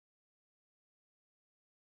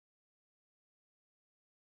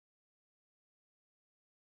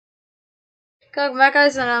Welcome back,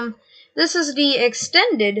 guys, and this is the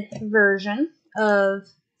extended version of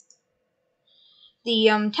the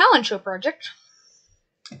talent show project.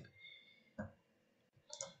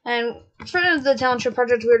 And for the talent show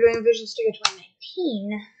project, we're doing Visual Studio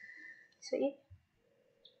 2019. See?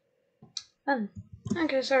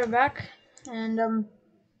 Okay, so we're back, and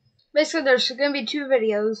basically there's gonna be two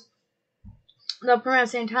videos. They'll premiere at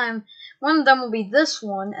the same time. One of them will be this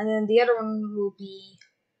one, and then the other one will be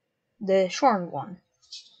the shortened one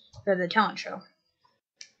for the talent show.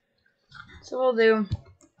 So we'll do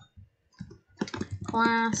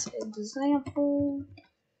class example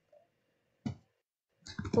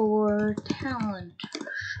for talent show.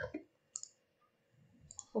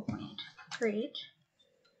 Full point. Create.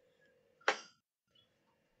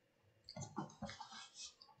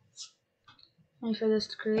 Wait for this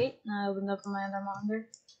to create. Now I opened up on my other monitor.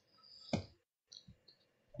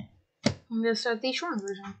 I'm gonna start the short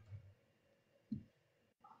version.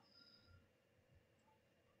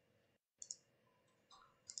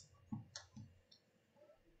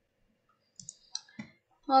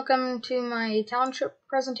 Welcome to my talent show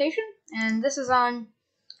presentation, and this is on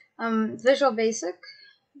Visual Basic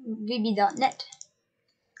VB.NET.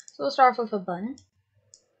 So we'll start off with a button,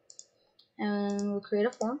 and we'll create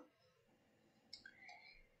a form.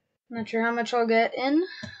 Not sure how much I'll get in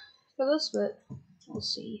for this, but we'll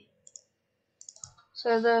see.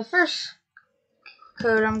 So the first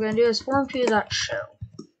code I'm going to do is form2.show,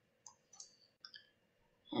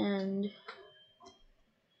 and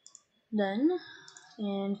then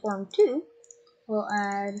in form2 we'll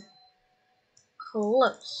add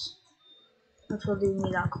close, which will do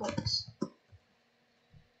me.close.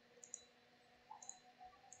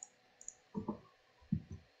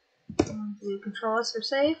 Do Control S for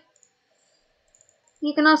save.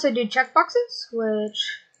 You can also do checkboxes,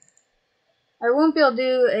 which I won't be able to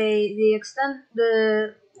do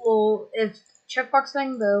the little if checkbox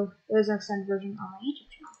thing, though there's an extended version on my YouTube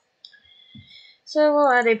channel. So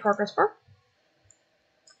we'll add a progress bar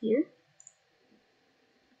here.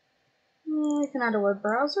 I can add a web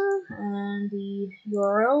browser, and the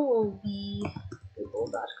URL will be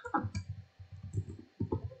google.com.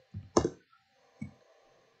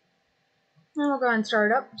 And we'll go ahead and start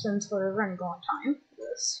it up since we're running low on time for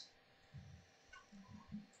this.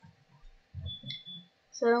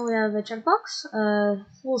 So we have a checkbox, a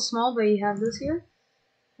little small, but you have this here,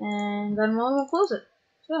 and then we'll close it.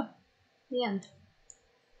 So, the end.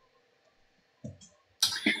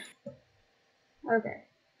 Okay,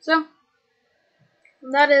 so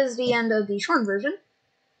that is the end of the short version.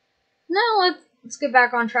 Now let's get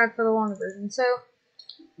back on track for the long version. So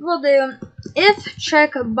we'll do if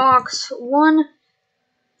checkbox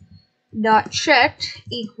 1.checked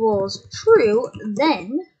equals true,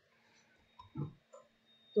 then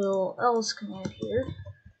the little else command here.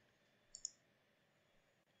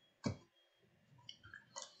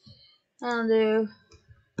 I'll do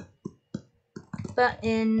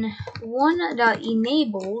button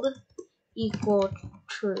 1.enabled equal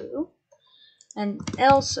true, and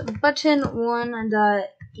else button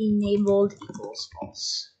 1.enabled equals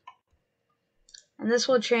false. And this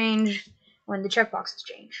will change when the checkboxes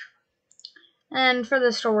change. And for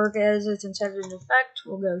this to work as it's inserted in effect,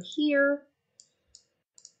 we'll go here,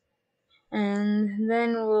 and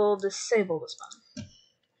then we'll disable this button.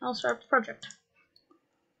 I'll start the project.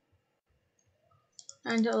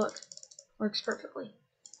 And look, works perfectly.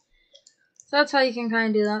 So that's how you can kind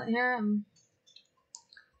of do that here.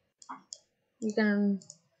 You can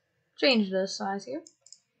change the size here,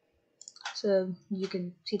 so you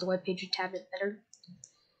can see the web page tab it better.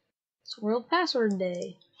 It's World Password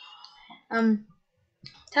Day.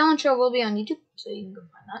 Talent show will be on YouTube, so you can go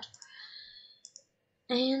find that.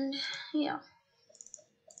 And yeah,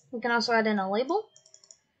 we can also add in a label.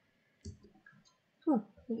 Oh,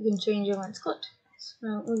 you can change it when it's clicked.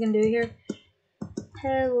 So we can do here,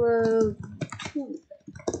 hello tube,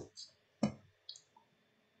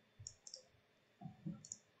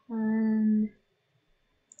 and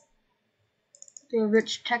do a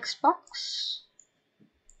rich text box.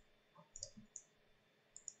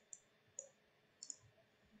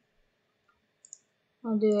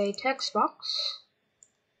 I'll do a text box.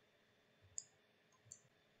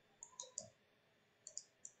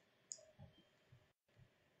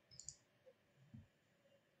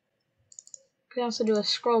 You can also do a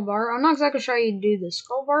scroll bar. I'm not exactly sure how you do the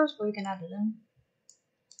scroll bars, but we can add it in.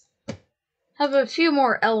 Have a few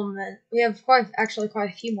more elements. We have actually quite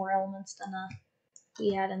a few more elements than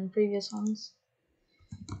we had in the previous ones.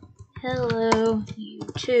 Hello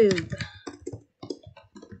YouTube.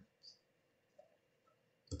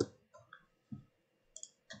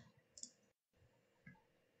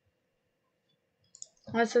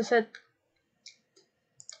 let's just set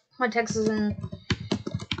my text is in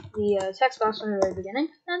the text box from the very beginning.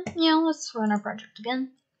 And yeah, let's run our project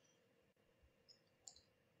again.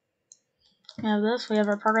 We have this. We have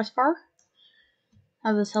our progress bar.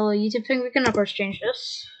 Have this hello YouTube thing. We can of course change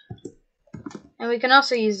this, and we can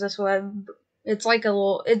also use this web. It's like a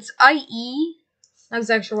little. It's IE. That's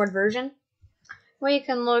the extra word version. Where you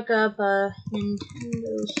can look up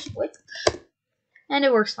Nintendo Switch, and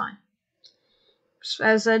it works fine.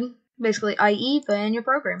 As I said, basically IE, but in your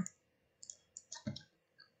program.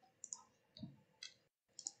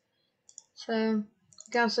 So you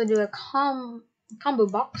can also do a combo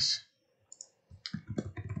box.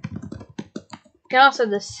 You can also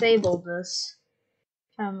disable this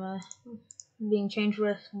from being changed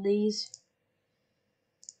with these.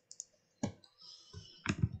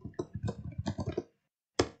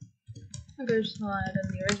 There's a lot of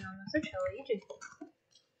the original message. Hello YouTube.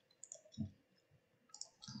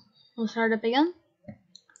 We'll start up again.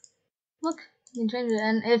 Look, you can change it,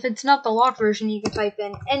 and if it's not the locked version, you can type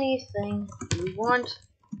in anything you want,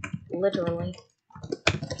 literally.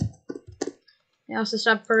 You also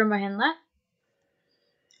stop the program by hitting that.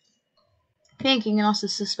 You can also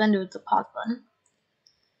suspend it with the pause button.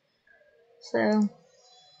 So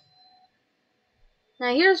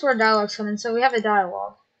now here's where dialogues come in. So we have a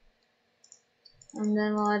dialogue, and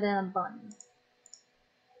then we'll add in a button.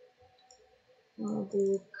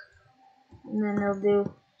 And then it'll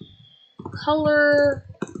do color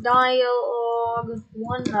dialogue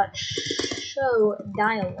 1.show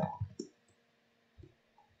dialogue,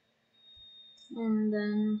 and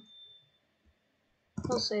then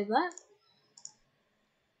we'll save that.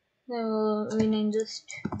 Then we'll rename this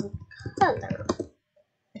to color,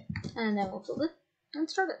 and then we'll fill it and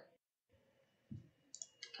start it.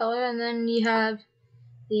 Color, and then you have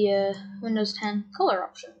the Windows 10 color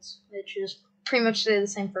options, which is pretty much the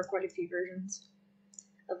same for quite a few versions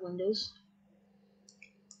of Windows.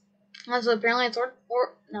 Also, apparently it's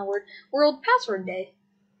World Password Day.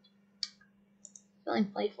 Feeling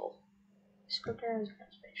playful. Script errors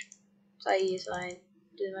participation. So I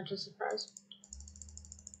didn't much of a surprise.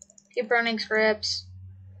 Keep running scripts.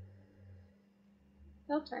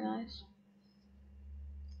 That's very nice.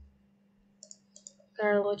 Got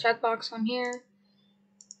our little checkbox on here.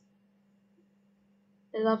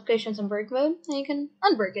 There's applications in break mode, and you can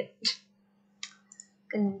unbreak it. You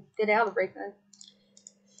can get out of break mode.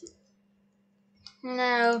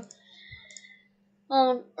 Now,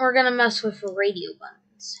 we're gonna mess with radio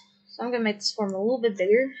buttons. So I'm gonna make this form a little bit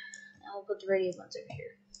bigger, and we'll put the radio buttons over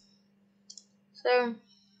here. So,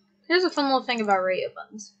 here's a fun little thing about radio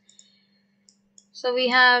buttons. So we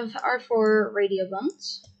have our 4 radio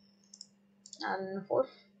buttons. And the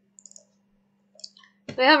 4th.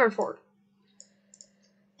 So we have our 4.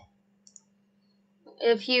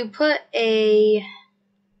 If you put a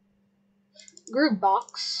group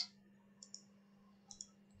box,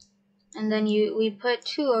 and then we put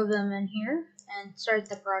 2 of them in here and start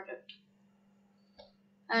the project.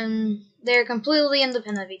 And they're completely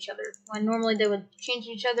independent of each other. When normally they would change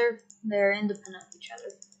each other, they're independent of each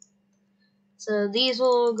other. So these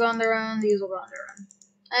will go on their own, these will go on their own.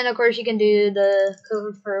 And of course you can do the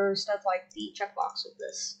code for stuff like the checkbox with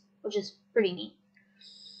this, which is pretty neat.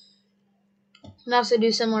 You can also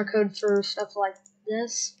do similar code for stuff like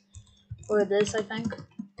this, or this, I think. So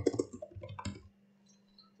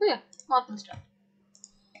yeah, a lot of fun stuff.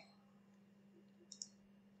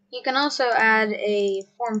 You can also add a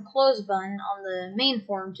form close button on the main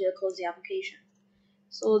form to close the application.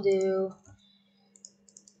 So we'll do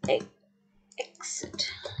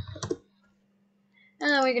exit. And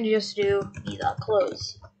then we can just do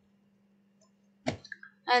e.close.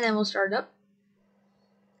 And then we'll start it up.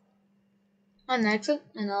 And exit,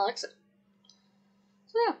 and I'll exit.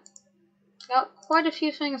 So yeah, got quite a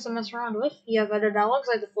few things to mess around with. You have other dialogues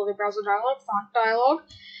like the folder browser dialog, font dialog,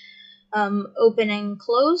 open and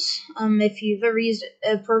close. If you've ever used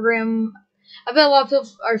a program, I bet a lot of people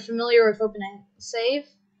are familiar with open and save.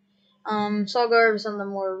 So I'll go over some of the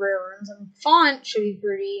more rare ones. Font should be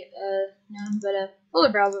pretty known, but folder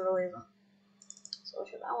browser really isn't. So I'll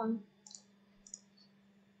show that one.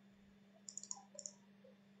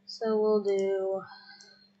 So we'll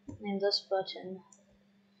name this button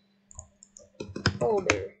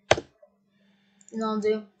folder. And I'll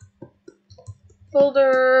do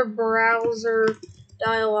folder browser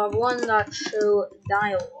dialog 1.show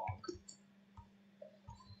dialog.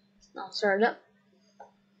 I'll start it up.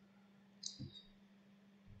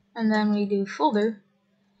 And then we do folder.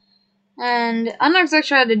 And I'm not exactly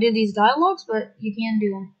sure how to do these dialogues, but you can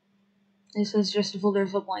do them. This is just a folder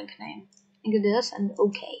with a blank name. You can do this and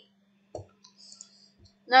OK.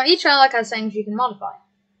 Now each dialog has things you can modify.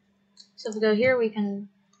 So if we go here, we can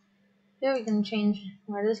change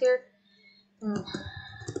where it is here.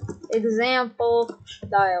 Example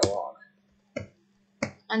dialog.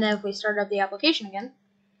 And then if we start up the application again,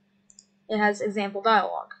 it has example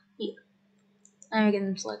dialog here. And we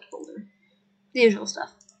can select folder. The usual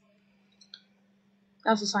stuff.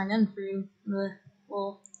 I also sign in through the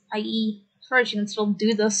little IE. As far as you can still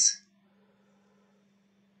do this.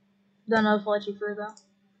 Don't know if I'll let you through though.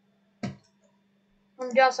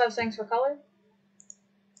 And you also have things for color.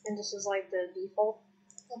 And this is like the default.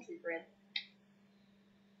 Let's be red.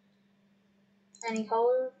 Any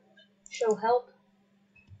color. Show help.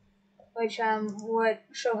 Which what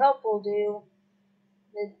show help will do,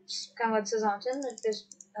 it's kind of what it says on the tin.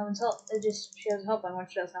 It just shows help on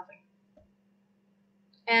which does nothing.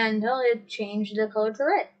 And it changed the color to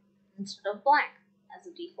red instead of black as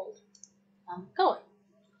a default color.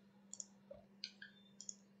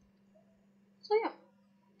 So yeah,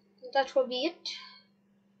 that will be it.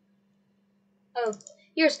 Oh,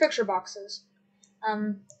 here's picture boxes.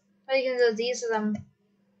 What you can do with these is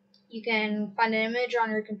you can find an image on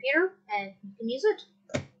your computer and you can use it.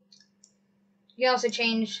 You can also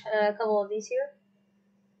change a couple of these here.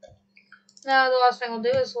 Now the last thing we'll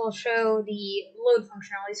do is we'll show the load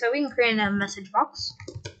functionality. So we can create a message box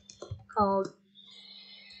called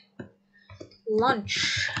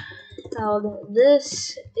lunch. Now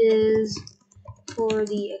this is for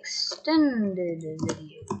the extended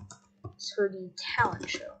video. It's for the talent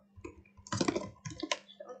show.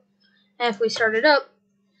 And if we start it up,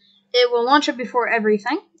 it will launch it before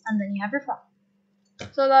everything, and then you have your phone.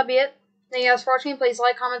 So that'll be it. Thank you guys for watching. Please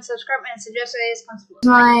like, comment, subscribe, and suggest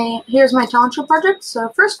ideas. Here's my talent show project. So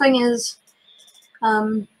first thing is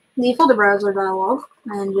the folder browser dialog,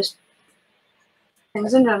 and just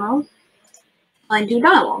things in general. And do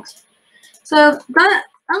dialogues. So that,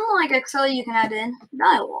 unlike Excel, you can add in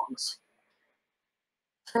dialogues.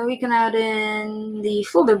 So we can add in the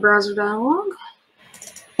folder browser dialog.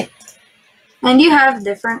 And you have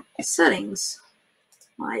different settings,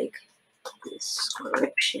 like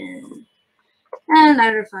description and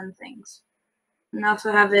other fun things. And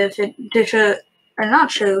also have if it to show or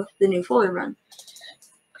not show the new folder run.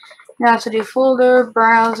 You also do folder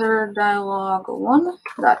browser dialog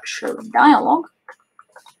 1.show dialog.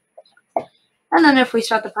 And then if we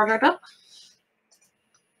start the project up,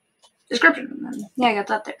 description. And yeah, I got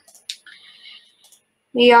that there.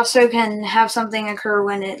 We also can have something occur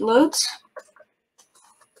when it loads.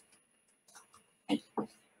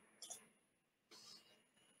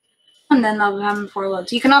 And then I'll have them before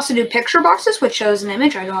loads. You can also do picture boxes, which shows an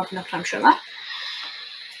image. I don't have enough time to show that.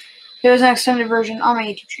 There's an extended version on my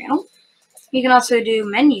YouTube channel. You can also do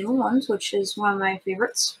menu ones, which is one of my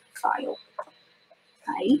favorites. File.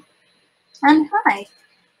 Hi. And hi.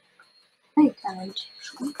 And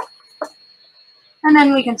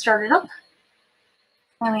then we can start it up.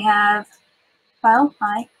 And we have file,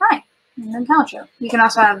 hi, hi. And then talent show. You can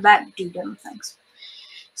also have that do different things.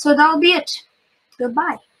 So that'll be it.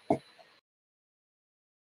 Goodbye.